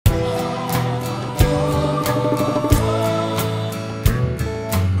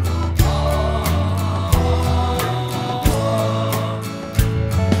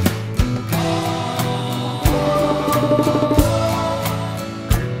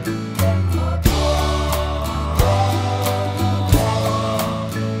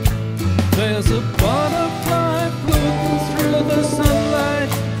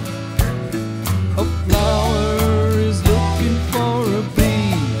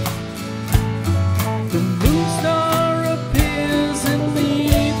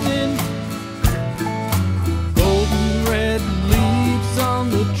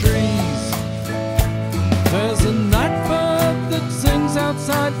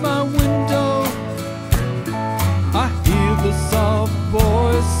my window, I hear the soft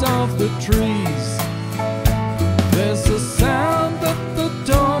voice of the trees. There's a sound that the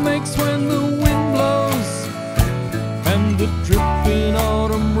door makes when the wind blows, and the dripping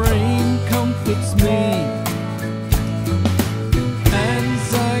autumn rain comforts me.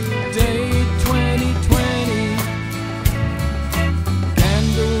 Anzac Day 2020,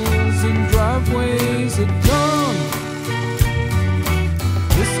 candles in driveways at dawn.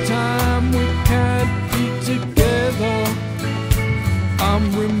 This time we can't be together. I'm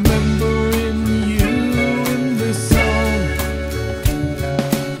remembering you in this song.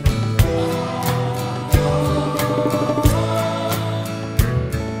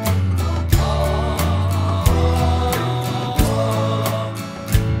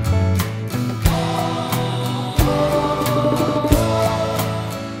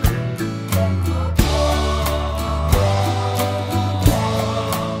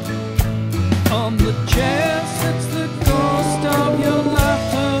 On the chair sits the ghost of your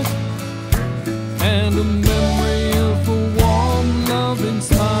laughter, and a memory of a warm, loving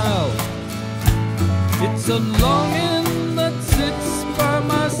smile. It's a longing that sits by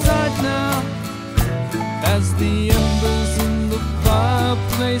my side now, as the embers in the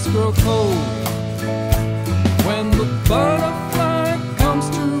fireplace grow cold. When the butterfly comes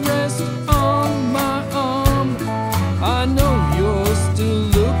to rest on my arm, I know you're still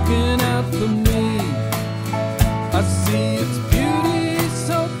looking out for me. I see its beauty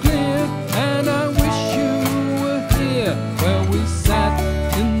so clear, and I wish you were here, where we sat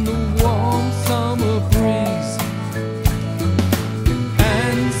in the warm summer breeze.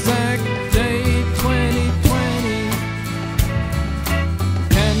 Anzac Day 2020,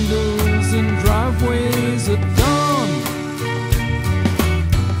 candles in driveways at dawn.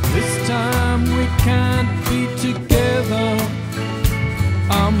 This time we can't be together.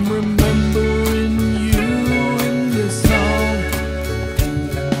 I'm remembering